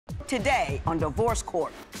today on Divorce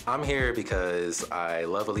Court. I'm here because I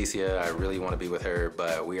love Alicia. I really want to be with her,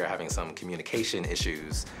 but we are having some communication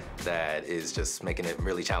issues that is just making it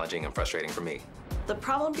really challenging and frustrating for me. The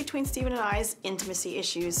problem between Steven and I is intimacy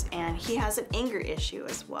issues, and he has an anger issue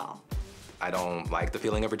as well. I don't like the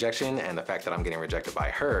feeling of rejection, and the fact that I'm getting rejected by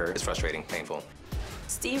her is frustrating, painful.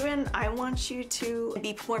 Steven, I want you to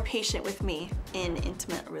be more patient with me in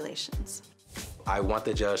intimate relations. I want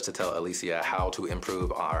the judge to tell Alicia how to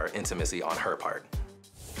improve our intimacy on her part.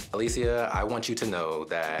 Alicia, I want you to know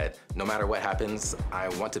that no matter what happens, I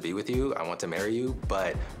want to be with you, I want to marry you,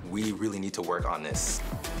 but we really need to work on this.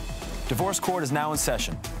 Divorce Court is now in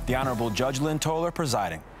session. The Honorable Judge Lynn Toler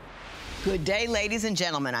presiding. Good day, ladies and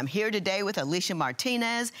gentlemen. I'm here today with Alicia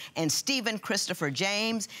Martinez and Steven Christopher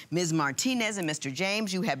James. Ms. Martinez and Mr.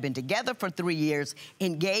 James, you have been together for 3 years,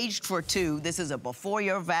 engaged for 2. This is a before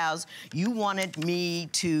your vows. You wanted me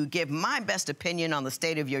to give my best opinion on the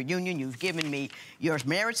state of your union. You've given me your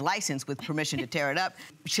marriage license with permission to tear it up.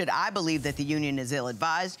 Should I believe that the union is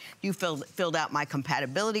ill-advised? You filled out my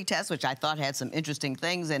compatibility test, which I thought had some interesting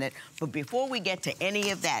things in it. But before we get to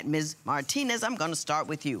any of that, Ms. Martinez, I'm going to start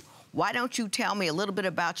with you. Why don't you tell me a little bit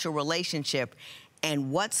about your relationship and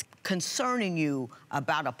what's concerning you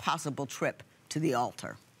about a possible trip to the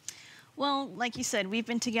altar? Well, like you said, we've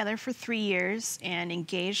been together for 3 years and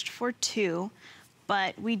engaged for 2,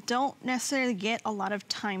 but we don't necessarily get a lot of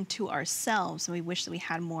time to ourselves, and we wish that we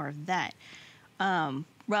had more of that.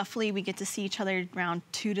 Roughly, we get to see each other around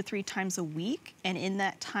 2 to 3 times a week, and in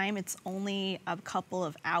that time, it's only a couple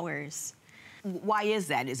of hours. Why is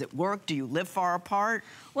that? Is it work? Do you live far apart?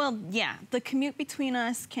 Well, yeah, the commute between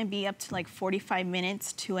us can be up to like 45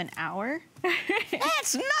 minutes to an hour.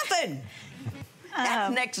 That's nothing.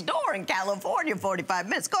 That's next door in California, 45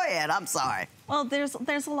 minutes. Go ahead, I'm sorry. Well, there's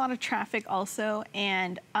a lot of traffic also,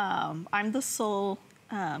 and I'm the sole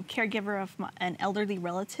caregiver of an elderly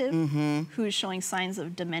relative who's showing signs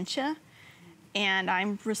of dementia. And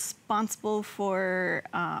I'm responsible for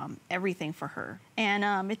everything for her.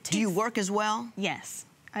 And it takes... Do you work as well? Yes.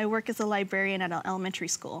 I work as a librarian at an elementary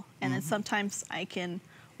school. And then sometimes I can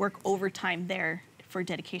work overtime there for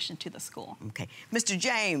dedication to the school. Okay. Mr.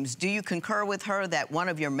 James, do you concur with her that one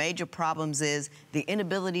of your major problems is the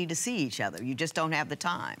inability to see each other? You just don't have the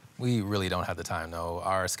time. We really don't have the time, no.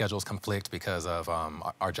 Our schedules conflict because of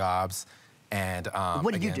our jobs. And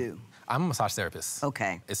what do you do? I'm a massage therapist.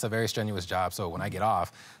 Okay. It's a very strenuous job, so when I get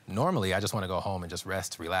off, normally I just want to go home and just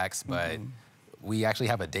rest, relax, but we actually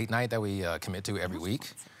have a date night that we commit to every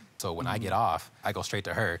week. So when I get off, I go straight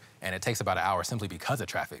to her, and it takes about an hour simply because of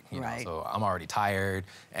traffic, you know? So I'm already tired,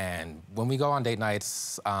 and when we go on date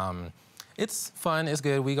nights, it's fun, it's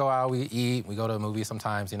good. We go out, we eat, we go to a movie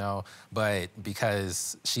sometimes, you know, but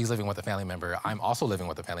because she's living with a family member, I'm also living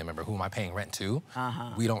with a family member who am I paying rent to,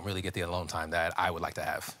 we don't really get the alone time that I would like to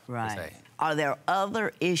have. Right. Are there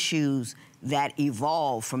other issues that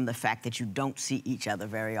evolve from the fact that you don't see each other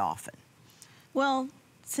very often? Well,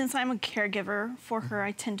 since I'm a caregiver for her,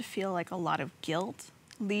 I tend to feel like a lot of guilt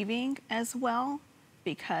leaving as well,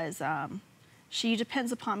 because she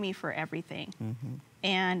depends upon me for everything.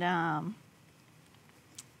 And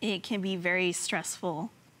it can be very stressful.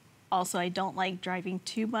 Also, I don't like driving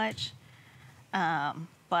too much,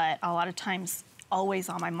 but a lot of times, always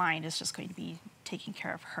on my mind is just going to be taking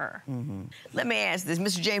care of her. Let me ask this,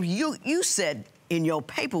 Mr. James, you said in your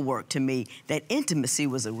paperwork to me that intimacy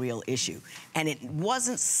was a real issue, and it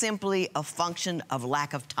wasn't simply a function of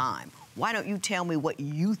lack of time. Why don't you tell me what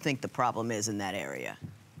you think the problem is in that area?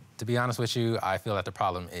 To be honest with you, I feel that the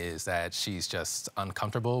problem is that she's just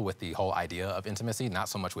uncomfortable with the whole idea of intimacy, not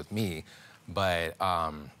so much with me, but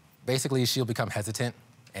basically she'll become hesitant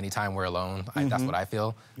anytime we're alone. That's what I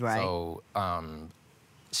feel. So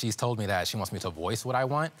she's told me that she wants me to voice what I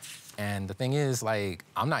want, and the thing is, like,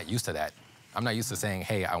 I'm not used to that. I'm not used to saying,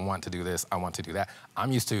 hey, I want to do this, I want to do that.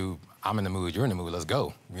 I'm used to, I'm in the mood, you're in the mood, let's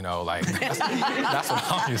go. You know, like, that's what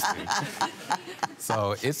I'm used to.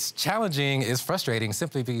 So it's challenging, it's frustrating,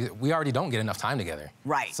 simply because we already don't get enough time together.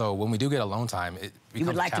 So when we do get alone time, it becomes You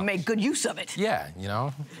would like to make good use of it. Yeah, you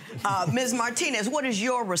know? Ms. Martinez, what is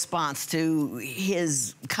your response to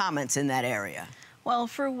his comments in that area? Well,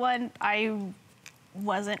 for one, I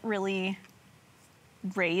wasn't really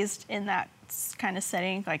raised in that kind of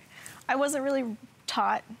setting. Like, I wasn't really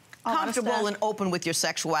taught comfortable and open with your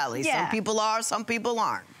sexuality. Some people are, some people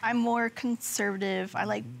aren't. I'm more conservative. I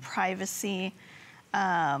like privacy.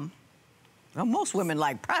 Well, most women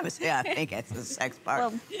like privacy, I think, as the sex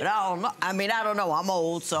part. But I don't know. I mean, I don't know. I'm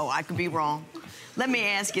old, so I could be wrong. Let me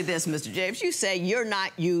ask you this, Mr. James. You say you're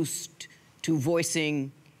not used to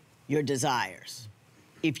voicing your desires.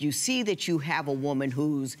 if you see that you have a woman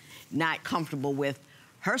who's not comfortable with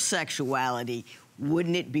her sexuality,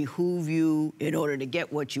 wouldn't it behoove you, in order to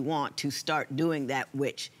get what you want, to start doing that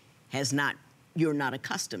which you're not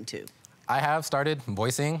accustomed to? I have started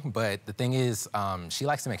voicing, but the thing is, she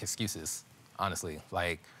likes to make excuses, honestly.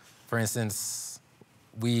 Like, for instance,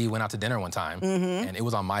 we went out to dinner one time, and it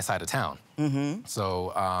was on my side of town.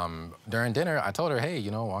 So during dinner, I told her, hey,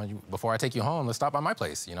 you know, before I take you home, let's stop by my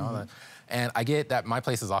place, you know? And I get that my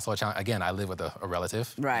place is also a challenge. Again, I live with a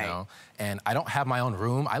relative, right. You know? And I don't have my own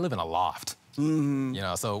room. I live in a loft. You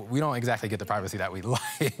know, so we don't exactly get the privacy that we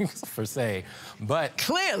like, per se. But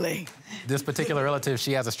clearly, this particular relative,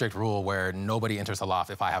 she has a strict rule where nobody enters the loft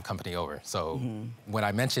if I have company over. So when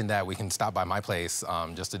I mentioned that we can stop by my place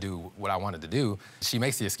just to do what I wanted to do, she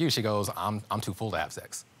makes the excuse. She goes, I'm too full to have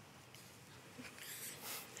sex.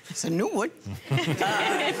 It's a new one.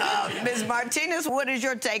 Ms. Martinez, what is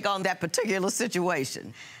your take on that particular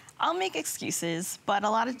situation? I'll make excuses, but a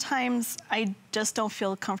lot of times I just don't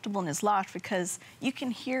feel comfortable in his loft because you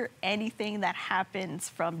can hear anything that happens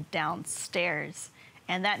from downstairs.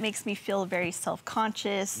 And that makes me feel very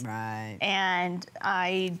self-conscious. Right. And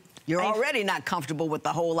You're already not comfortable with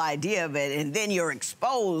the whole idea of it, and then you're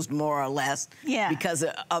exposed more or less because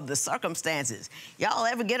of the circumstances. Y'all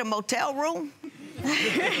ever get a motel room?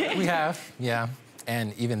 We have, yeah.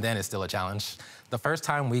 And even then, it's still a challenge. The first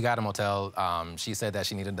time we got a motel, she said that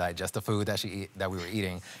she needed to digest the food that we were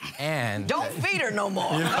eating, and don't feed her no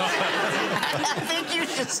more. You know? I think you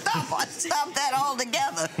should stop that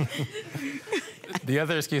altogether. The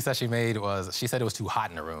other excuse that she made was she said it was too hot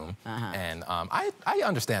in the room, and I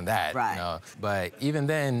understand that. Right. You know? But even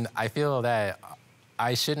then, I feel that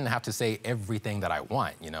I shouldn't have to say everything that I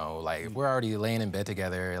want. You know, like we're already laying in bed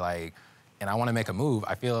together, like. And I want to make a move,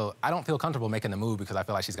 I don't feel comfortable making the move because I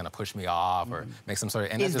feel like she's going to push me off or make some sort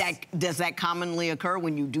of... And does that commonly occur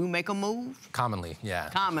when you do make a move? Commonly, yeah.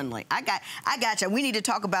 Commonly. I got you. We need to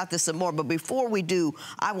talk about this some more, but before we do,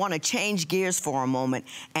 I want to change gears for a moment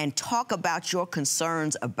and talk about your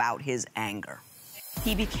concerns about his anger.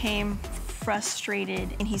 He became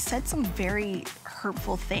frustrated and he said some very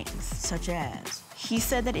hurtful things. Such as? He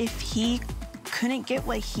said that if he couldn't get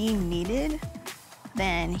what he needed,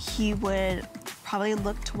 then he would probably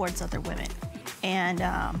look towards other women. And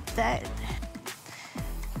that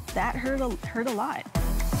hurt a lot.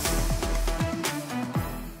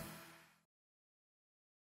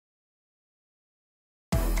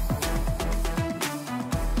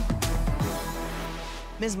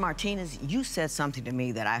 Ms. Martinez, you said something to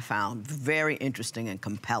me that I found very interesting and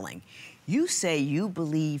compelling. You say you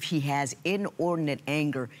believe he has inordinate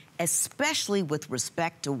anger, especially with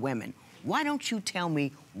respect to women. Why don't you tell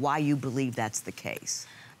me why you believe that's the case?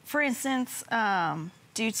 For instance,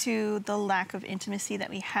 due to the lack of intimacy that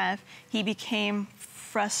we have, he became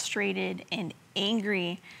frustrated and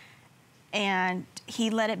angry, and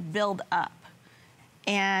he let it build up.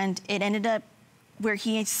 And it ended up where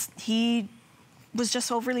he was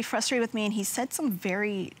just overly frustrated with me, and he said some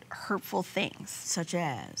very hurtful things. Such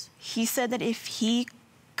as? He said that if he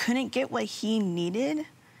couldn't get what he needed,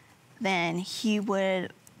 then he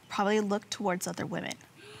would probably look towards other women.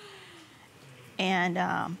 And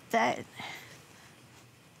that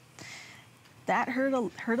hurt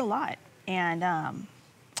a lot. And I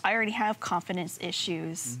already have confidence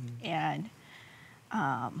issues, and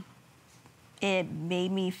it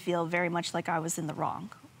made me feel very much like I was in the wrong.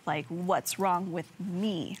 Like, what's wrong with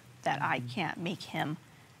me that I can't make him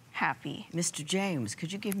happy? Mr. James,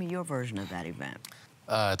 could you give me your version of that event?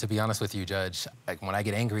 To be honest with you, Judge, like when I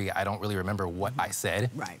get angry, I don't really remember what I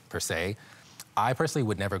said, per se. I personally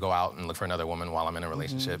would never go out and look for another woman while I'm in a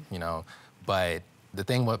relationship, you know. But the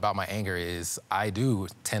thing about my anger is I do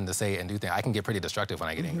tend to say and do things. I can get pretty destructive when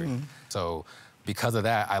I get angry. So because of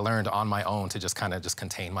that, I learned on my own to just kind of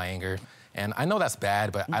contain my anger. And I know that's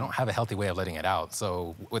bad, but I don't have a healthy way of letting it out.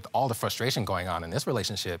 So with all the frustration going on in this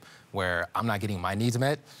relationship where I'm not getting my needs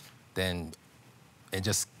met, then it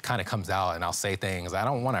just kind of comes out and I'll say things. I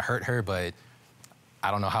don't want to hurt her, but I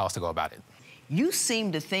don't know how else to go about it. You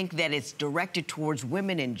seem to think that it's directed towards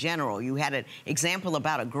women in general. You had an example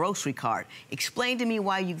about a grocery cart. Explain to me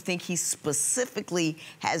why you think he specifically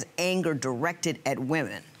has anger directed at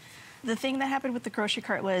women. The thing that happened with the grocery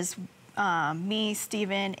cart was me,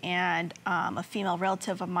 Steven, and a female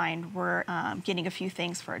relative of mine were getting a few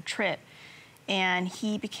things for a trip. And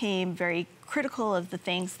he became very critical of the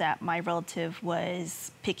things that my relative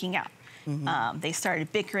was picking out. They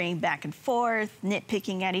started bickering back and forth,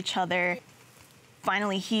 nitpicking at each other.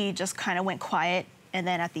 Finally, he just kind of went quiet. And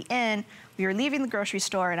then at the end, we were leaving the grocery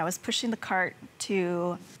store, and I was pushing the cart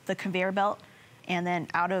to the conveyor belt. And then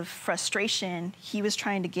out of frustration, he was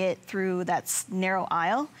trying to get through that narrow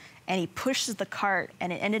aisle, and he pushes the cart,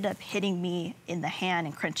 and it ended up hitting me in the hand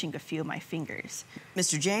and crunching a few of my fingers.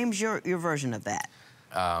 Mr. James, your version of that.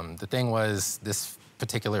 The thing was, this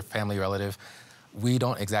particular family relative, we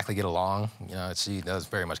don't exactly get along. You know, she does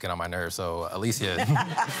very much get on my nerves. So Alicia,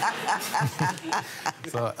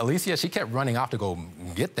 she kept running off to go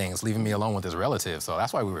get things, leaving me alone with this relative. So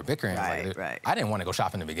that's why we were bickering. Right, right. I didn't want to go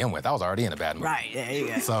shopping to begin with. I was already in a bad mood. Right, there you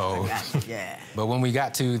go. So, yeah. But when we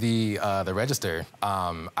got to the register,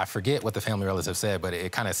 I forget what the family relative said, but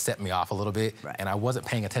it kind of set me off a little bit, and I wasn't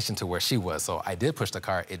paying attention to where she was. So I did push the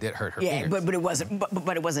cart. It did hurt her fingers. But it wasn't.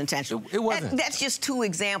 But it wasn't intentional. It wasn't. That's just two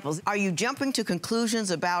examples. Are you jumping to conclusions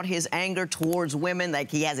about his anger towards women, like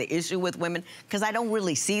he has an issue with women? Because I don't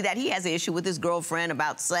really see that. He has an issue with his girlfriend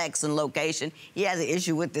about sex and location. He has an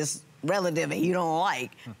issue with this relative that you don't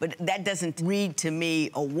like. But that doesn't read to me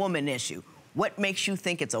a woman issue. What makes you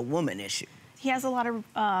think it's a woman issue? He has a lot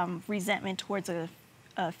of resentment towards a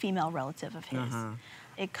female relative of his.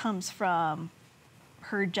 It comes from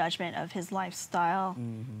her judgment of his lifestyle,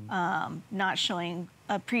 not showing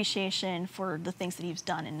appreciation for the things that he's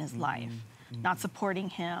done in his life, not supporting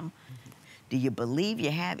him. Do you believe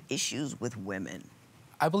you have issues with women?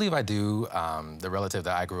 I believe I do. The relative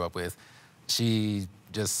that I grew up with, she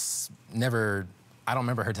just never, I don't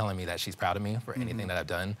remember her telling me that she's proud of me for anything that I've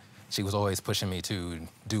done. She was always pushing me to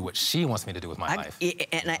do what she wants me to do with my life.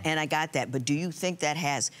 And I got that, but do you think that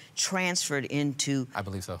has transferred into... I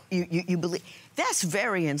believe so. You believe... That's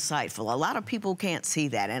very insightful. A lot of people can't see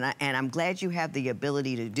that, and I'm glad you have the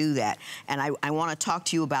ability to do that. And I want to talk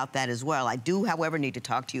to you about that as well. I do, however, need to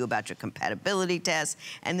talk to you about your compatibility test,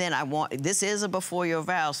 and then this is a before your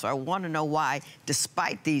vows, so I want to know why,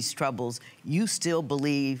 despite these troubles, you still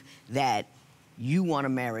believe that you want to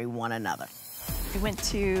marry one another. We went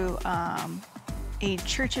to a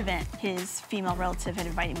church event his female relative had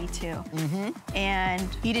invited me to. And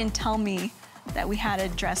he didn't tell me that we had to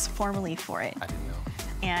dress formally for it. I didn't know.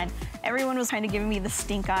 And everyone was kind of giving me the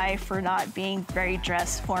stink eye for not being very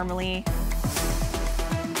dressed formally.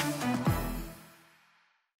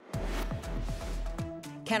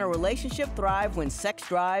 Can a relationship thrive when sex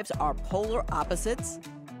drives are polar opposites?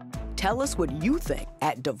 Tell us what you think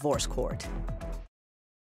at Divorce Court.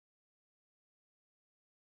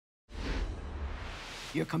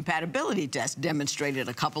 Your compatibility test demonstrated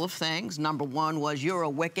a couple of things. Number one was you're a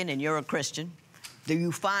Wiccan and you're a Christian. Do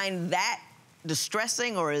you find that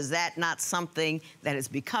distressing, or is that not something that has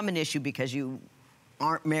become an issue because you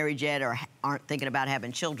aren't married yet or aren't thinking about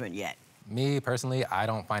having children yet? Me, personally, I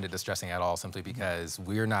don't find it distressing at all, simply because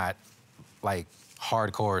we're not, like,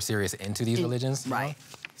 hardcore serious into these religions. Right. You know?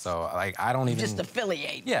 So, like, I don't even... Just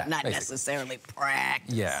affiliate, yeah, not basically. Necessarily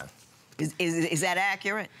practice. Yeah. Is that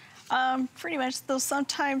accurate? Pretty much, though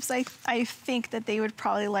sometimes I think that they would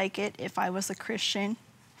probably like it if I was a Christian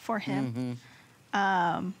for him.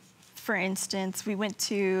 For instance, we went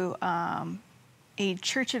to a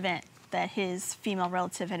church event that his female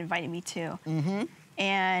relative had invited me to.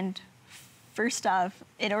 And first off,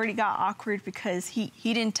 it already got awkward because he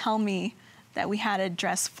didn't tell me that we had to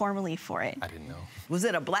dress formally for it. I didn't know. Was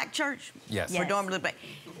it a black church? Yes. Predominantly black.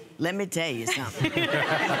 Let me tell you something.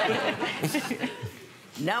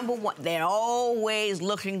 Number one, they're always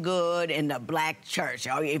looking good in the black church.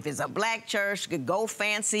 If it's a black church, go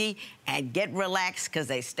fancy and get relaxed because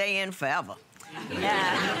they stay in forever.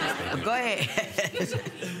 Yeah. Go ahead.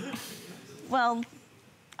 Well,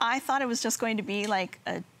 I thought it was just going to be like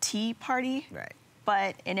a tea party. Right.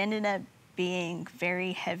 But it ended up being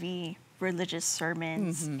very heavy religious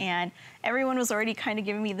sermons. And everyone was already kind of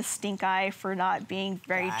giving me the stink eye for not being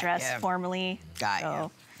very dressed formally.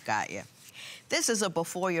 Got you. This is a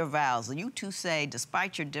before your vows. You two say,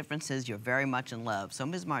 despite your differences, you're very much in love. So,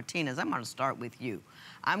 Ms. Martinez, I'm going to start with you.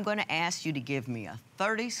 I'm going to ask you to give me a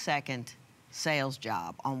 30-second sales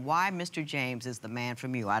job on why Mr. James is the man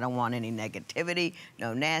from you. I don't want any negativity,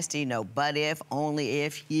 no nasty, no but if, only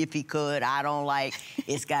if he could, I don't like.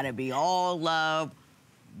 It's got to be all love.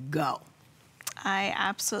 Go. I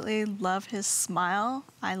absolutely love his smile.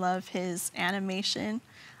 I love his animation.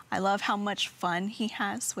 I love how much fun he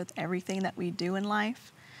has with everything that we do in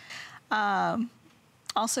life.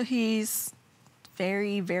 Also, he's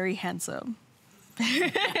very, very handsome.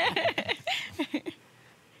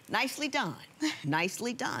 Nicely done.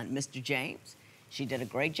 Nicely done, Mr. James. She did a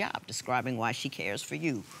great job describing why she cares for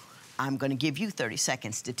you. I'm going to give you 30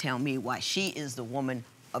 seconds to tell me why she is the woman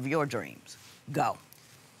of your dreams. Go.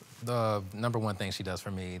 The #1 thing she does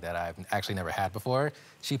for me that I've actually never had before,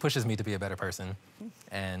 she pushes me to be a better person.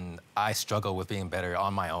 And I struggle with being better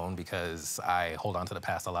on my own because I hold on to the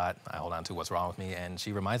past a lot. I hold on to what's wrong with me, and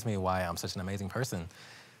she reminds me why I'm such an amazing person.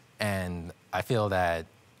 And I feel that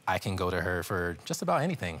I can go to her for just about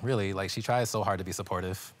anything, really. Like, she tries so hard to be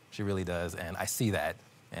supportive. She really does, and I see that,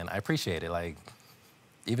 and I appreciate it. Like,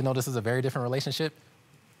 even though this is a very different relationship,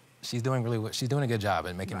 she's doing a good job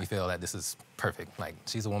at making me feel that this is perfect. Like,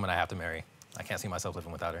 she's a woman I have to marry. I can't see myself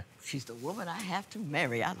living without her. She's the woman I have to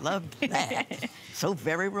marry. I love that. So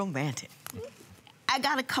very romantic. I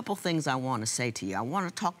got a couple things I want to say to you. I want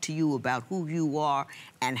to talk to you about who you are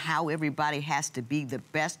and how everybody has to be the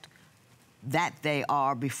best that they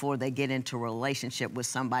are before they get into a relationship with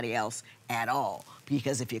somebody else at all.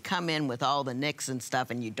 Because if you come in with all the nicks and stuff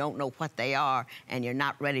and you don't know what they are and you're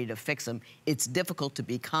not ready to fix them, it's difficult to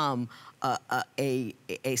become a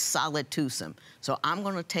solid twosome. So I'm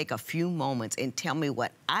gonna take a few moments and tell me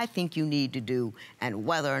what I think you need to do and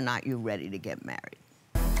whether or not you're ready to get married.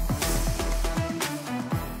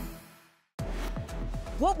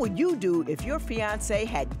 What would you do if your fiancé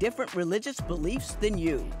had different religious beliefs than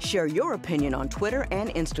you? Share your opinion on Twitter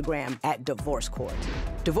and Instagram at Divorce Court.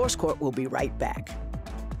 Divorce Court will be right back.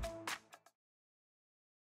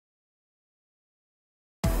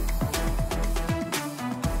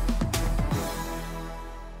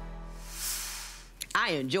 I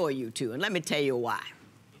enjoy you two, and let me tell you why.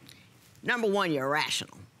 #1, you're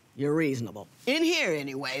rational. You're reasonable. In here,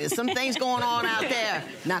 anyway. There's some things going on out there,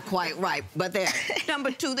 not quite right, but there.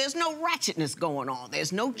 #2, there's no ratchetness going on.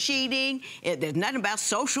 There's no cheating. There's nothing about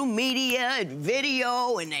social media and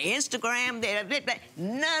video and the Instagram.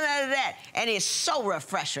 None of that. And it's so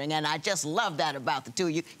refreshing, and I just love that about the two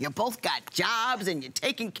of you. You both got jobs, and you're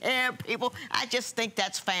taking care of people. I just think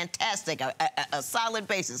that's fantastic, a solid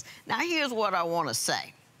basis. Now, here's what I want to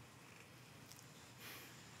say.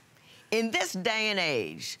 In this day and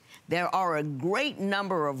age, there are a great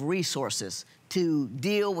number of resources to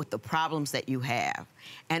deal with the problems that you have.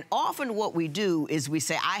 And often what we do is we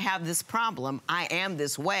say, I have this problem, I am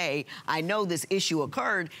this way, I know this issue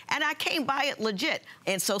occurred, and I came by it legit.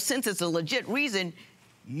 And so since it's a legit reason,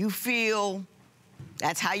 you feel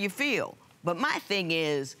that's how you feel. But my thing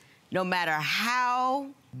is, no matter how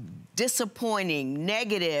disappointing,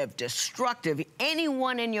 negative, destructive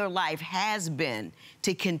anyone in your life has been,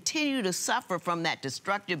 to continue to suffer from that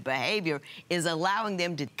destructive behavior is allowing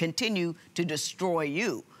them to continue to destroy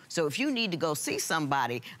you. So if you need to go see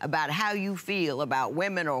somebody about how you feel about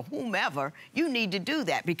women or whomever, you need to do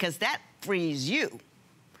that because that frees you.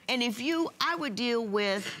 And I would deal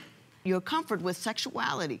with your comfort with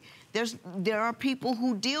sexuality. There are people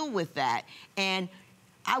who deal with that, and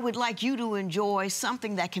I would like you to enjoy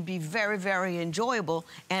something that can be very, very enjoyable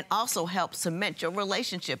and also help cement your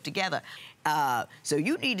relationship together. So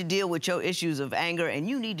you need to deal with your issues of anger, and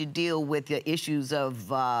you need to deal with the issues of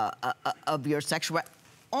your sexuality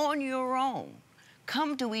on your own.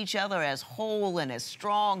 Come to each other as whole and as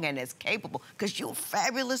strong and as capable, because you're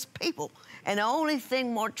fabulous people. And the only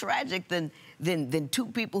thing more tragic than two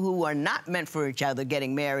people who are not meant for each other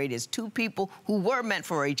getting married is two people who were meant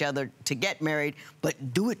for each other to get married,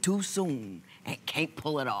 but do it too soon and can't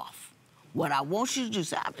pull it off. What I want you to do,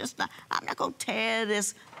 say, I'm not gonna tear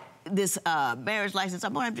this marriage license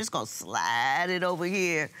up. I'm just gonna slide it over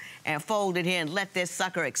here and fold it here and let this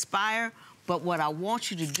sucker expire. But what I want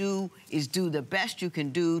you to do is do the best you can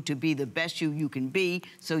do to be the best you can be,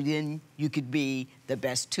 so then you could be the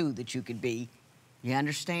best two that you could be. You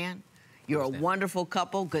understand? You're a wonderful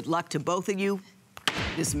couple. Good luck to both of you.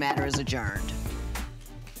 This matter is adjourned.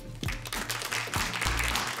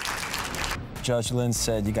 Judge Lynn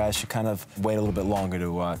said you guys should kind of wait a little bit longer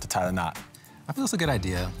to tie the knot. I feel it's a good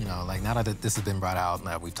idea. You know, like, now that this has been brought out and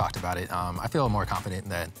that we've talked about it, I feel more confident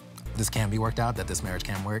that this can be worked out, that this marriage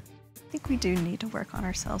can work. I think we do need to work on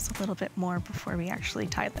ourselves a little bit more before we actually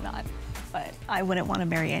tie the knot. But I wouldn't want to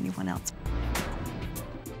marry anyone else.